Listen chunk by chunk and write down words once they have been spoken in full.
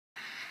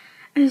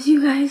As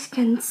you guys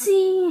can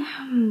see,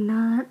 I'm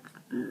not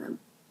the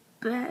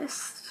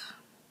best.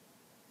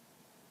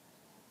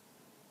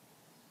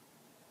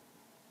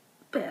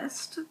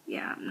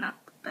 Yeah, I'm not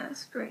the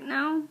best right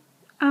now.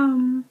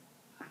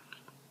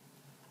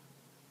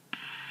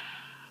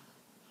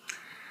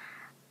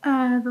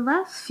 The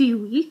last few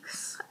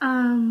weeks,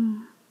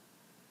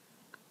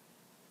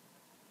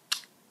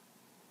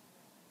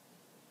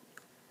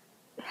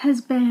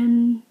 has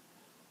been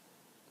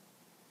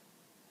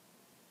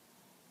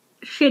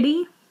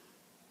shitty.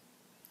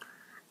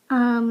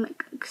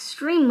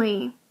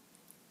 Extremely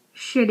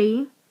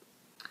shitty.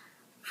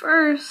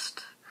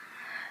 First,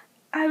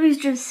 I was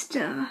just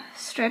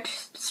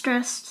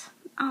stressed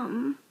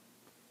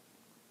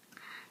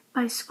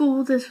by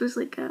school. This was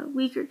like a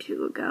week or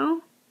two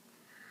ago.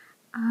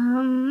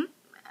 It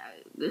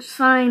was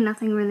fine,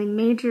 nothing really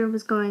major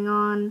was going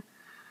on.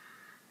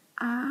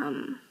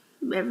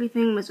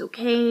 Everything was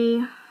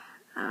okay.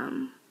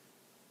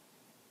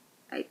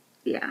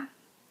 Yeah.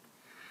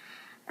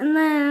 And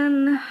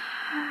then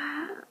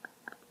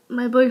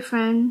my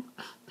boyfriend,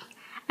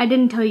 I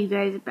didn't tell you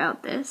guys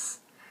about this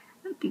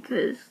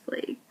because,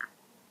 like,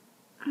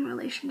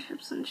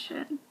 relationships and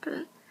shit,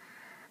 but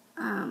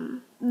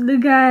the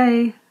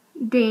guy,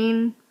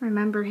 Dane,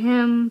 remember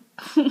him?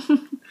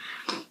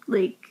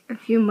 Like a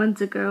few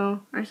months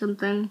ago or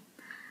something,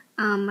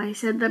 I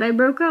said that I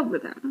broke up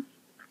with him.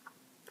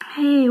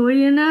 Hey, what do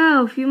you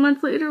know? A few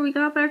months later, we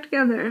got back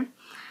together.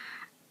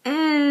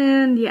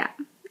 And yeah,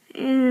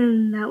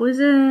 and that was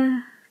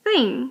a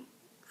thing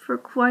for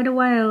quite a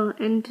while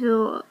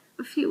until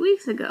a few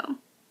weeks ago.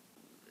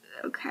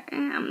 Okay,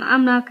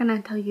 I'm not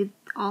gonna tell you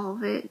all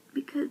of it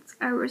because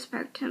I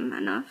respect him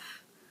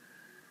enough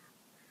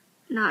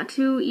not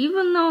to,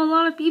 even though a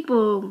lot of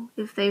people,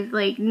 if they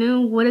like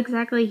knew what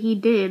exactly he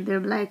did, they're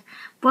like,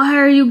 why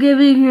are you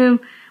giving him,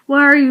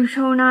 why are you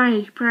so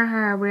nice,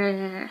 blah,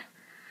 blah.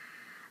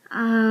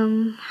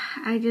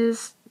 I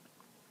just,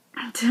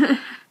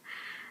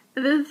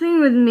 the thing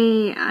with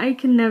me, I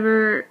can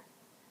never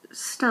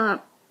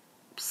stop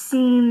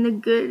seeing the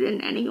good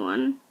in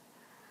anyone.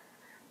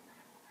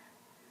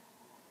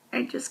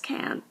 I just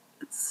can't.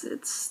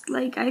 It's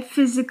like I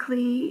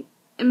physically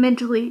and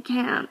mentally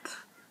can't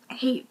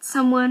hate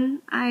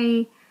someone.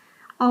 I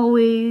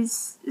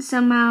always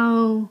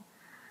somehow,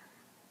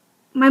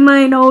 my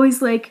mind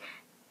always like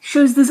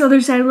shows this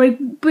other side, like,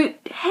 but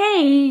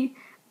hey,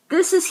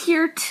 this is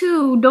here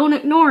too, don't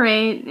ignore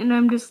it. And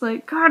I'm just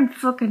like, God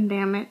fucking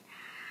damn it.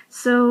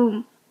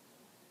 So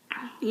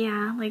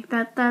yeah, like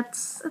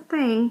that's a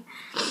thing.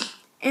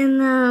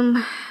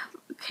 And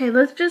okay,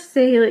 let's just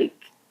say, like,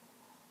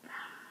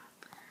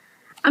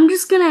 I'm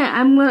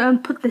gonna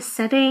put the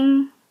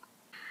setting.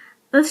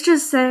 Let's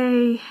just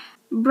say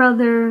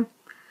brother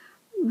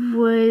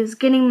was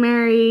getting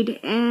married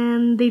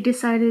and they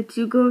decided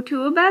to go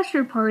to a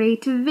bachelor party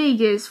to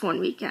Vegas one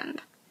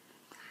weekend.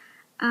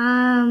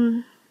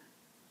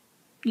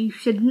 You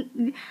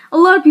shouldn't, a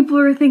lot of people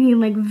are thinking,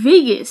 like,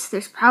 Vegas,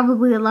 there's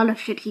probably a lot of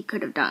shit he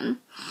could have done.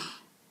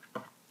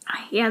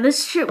 Yeah,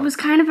 this shit was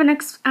kind of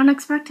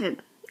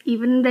unexpected,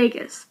 even in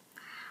Vegas.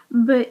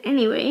 But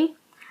anyway,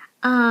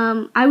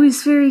 I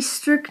was very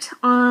strict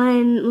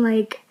on,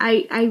 like,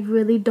 I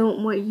really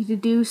don't want you to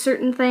do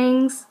certain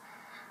things.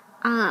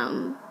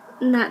 And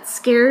that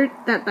scared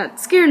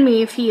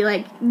me if he,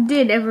 like,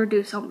 did ever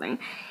do something.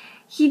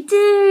 He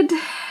did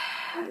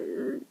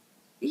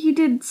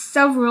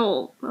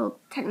several, well,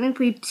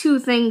 technically 2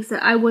 things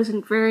that I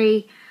wasn't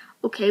very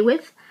okay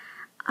with.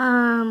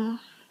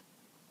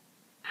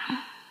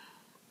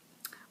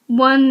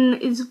 One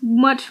is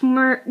much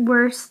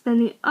worse than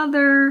the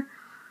other,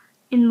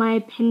 in my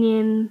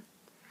opinion,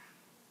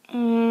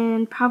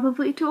 and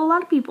probably to a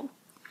lot of people.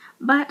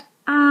 But,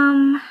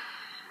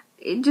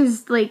 it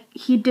just, like,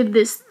 he did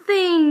this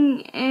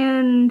thing,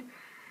 and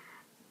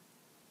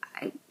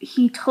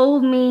he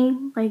told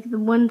me, like, the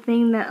one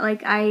thing that,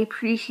 like, I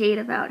appreciate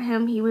about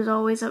him, he was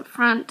always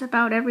upfront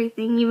about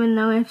everything, even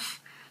though if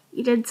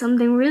he did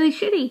something really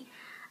shitty,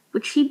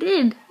 which he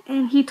did,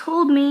 and he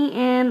told me,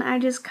 and I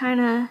just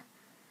kinda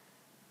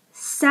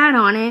sat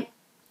on it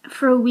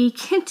for a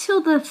week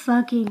until the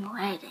fucking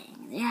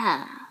wedding.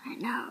 Yeah, I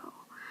know.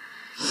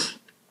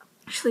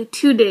 Actually,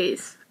 2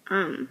 days,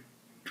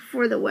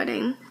 before the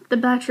wedding. The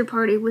bachelor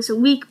party was a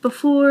week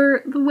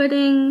before the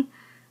wedding,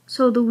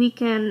 so the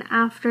weekend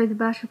after the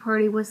bachelor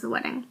party was the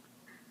wedding.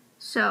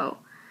 So,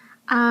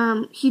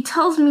 he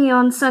tells me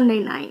on Sunday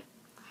night,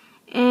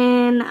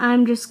 and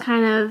I'm just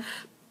kind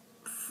of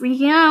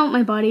freaking out.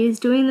 My body is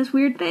doing this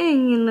weird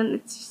thing, and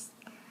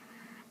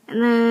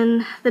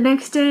then the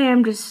next day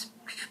I'm just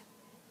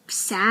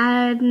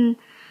sad, and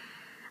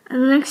the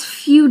next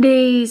few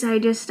days I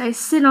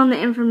sit on the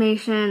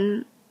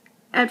information.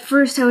 At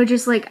first I was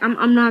just like,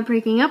 I'm not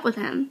breaking up with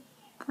him.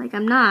 Like,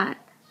 I'm not.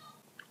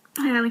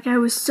 And, like, I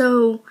was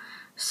so,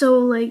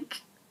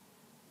 like,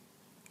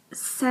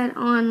 set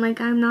on,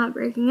 like, I'm not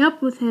breaking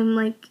up with him.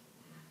 Like,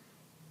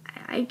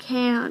 I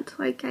can't.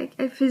 Like,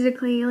 I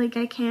physically, like,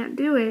 I can't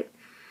do it.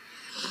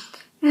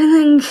 And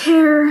then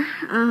Care,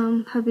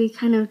 hubby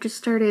kind of just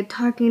started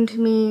talking to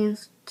me and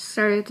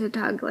started to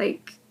talk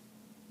like,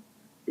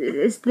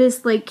 is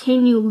this like,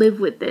 can you live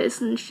with this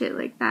and shit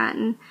like that.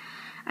 And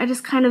I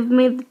just kind of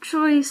made the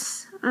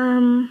choice.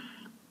 And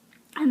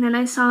then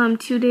I saw him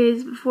 2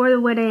 days before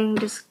the wedding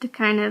just to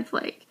kind of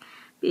like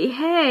be,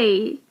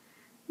 hey,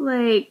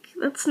 like,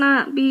 let's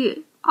not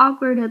be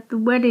awkward at the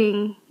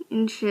wedding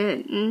and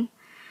shit. And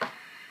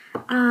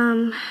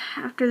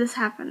after this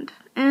happened,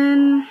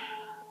 and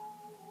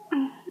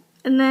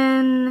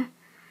then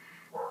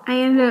I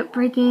ended up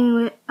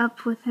breaking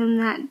up with him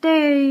that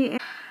day,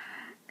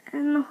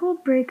 and the whole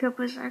breakup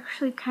was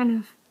actually kind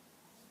of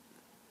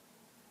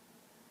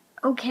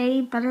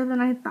okay, better than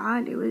I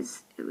thought. It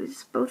was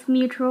both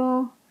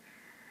mutual.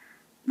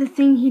 The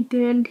thing he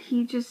did,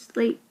 he just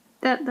like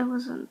that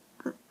wasn't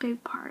the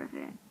big part of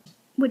it.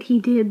 What he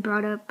did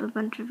brought up a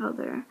bunch of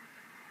other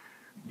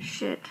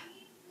shit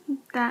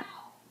that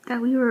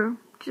we were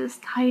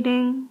just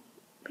hiding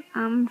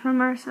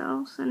from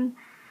ourselves, and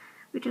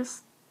we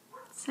just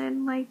said,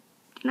 like,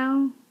 you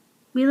know,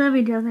 we love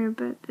each other,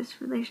 but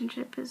this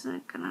relationship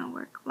isn't gonna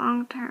work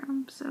long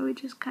term. So we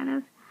just kind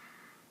of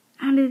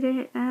ended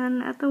it,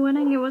 and at the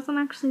wedding it wasn't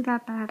actually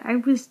that bad. I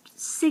was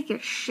sick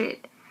as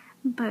shit,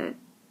 but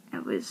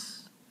it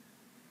was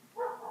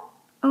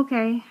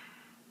okay.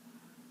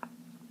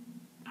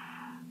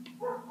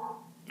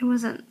 It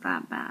wasn't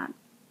that bad.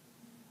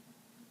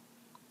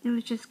 It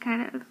was just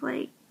kind of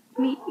like,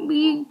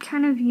 we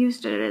kind of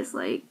used it as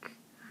like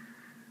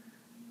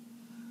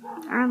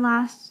our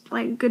last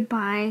like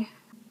goodbye,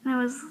 and it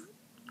was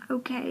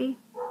okay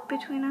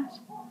between us.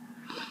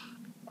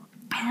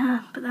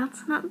 Yeah, but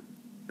that's not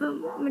the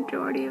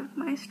majority of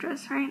my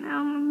stress right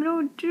now. The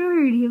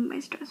majority of my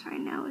stress right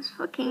now is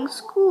fucking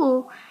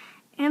school,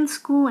 and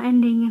school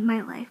ending in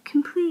my life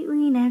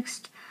completely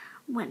next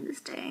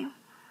Wednesday.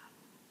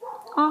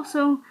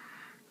 Also,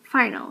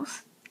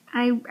 finals.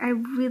 I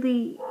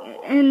really,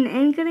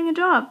 and getting a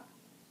job.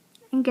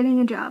 And getting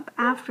a job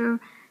after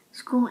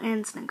school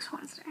ends next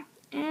Wednesday.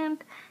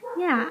 And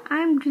yeah,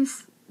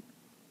 this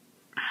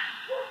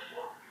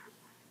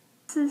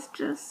is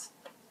just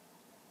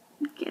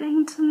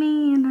getting to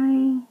me,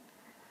 and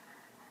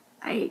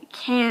I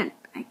can't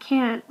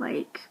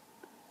like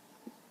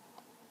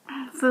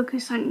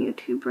focus on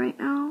YouTube right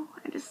now.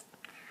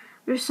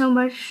 There's so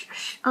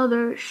much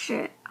other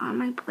shit on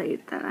my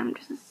plate that I'm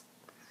just,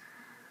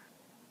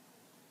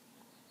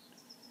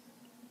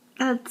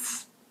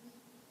 that's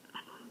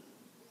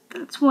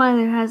why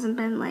there hasn't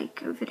been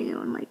like a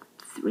video in like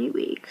 3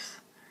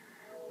 weeks.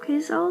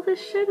 Because all this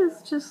shit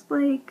is just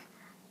like,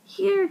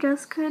 here,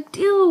 Jessica,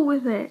 deal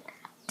with it.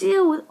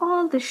 Deal with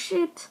all the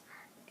shit,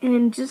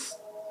 and just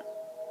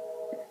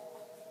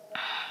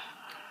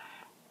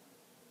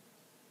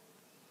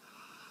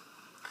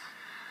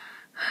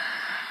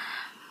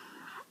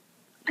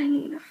I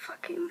need a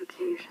fucking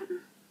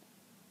vacation.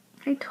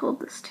 I told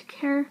this to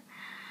Care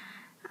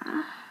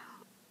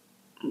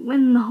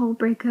when the whole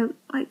breakup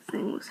like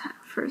thing was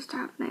first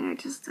happening.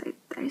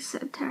 I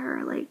said to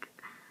her, like,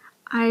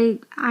 I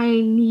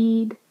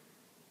need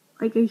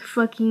like a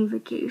fucking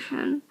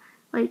vacation.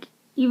 Like,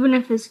 even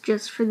if it's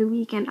just for the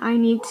weekend, I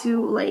need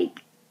to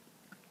like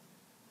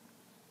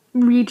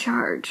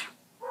recharge,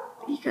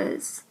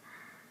 because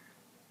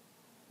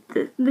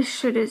this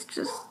shit is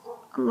just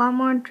a lot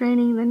more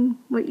draining than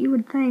what you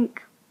would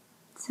think.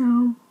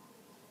 So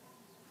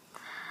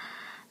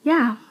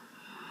yeah,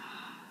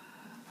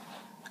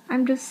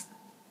 I'm just,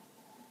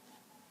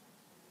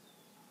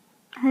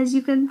 as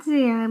you can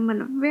see, I'm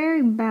in a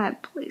very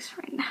bad place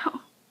right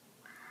now.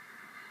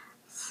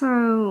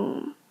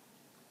 So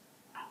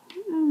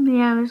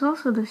yeah, there's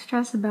also the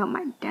stress about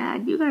my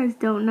dad. You guys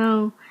don't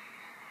know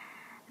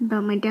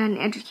about my dad in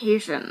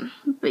education,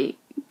 but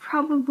you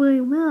probably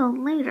will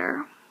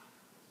later.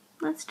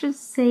 Let's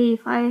just say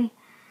if I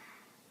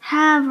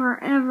have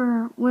or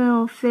ever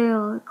will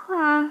fail a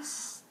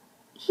class,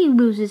 he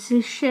loses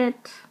his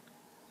shit.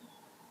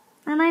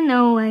 And I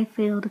know I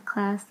failed a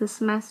class this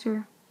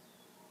semester.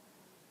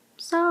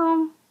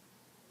 So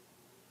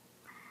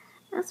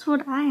that's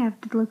what I have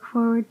to look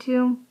forward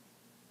to.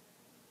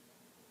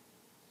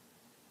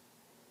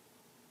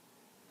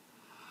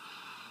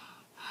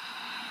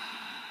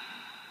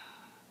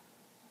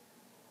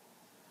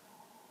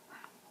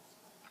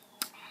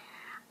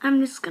 I'm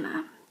just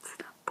gonna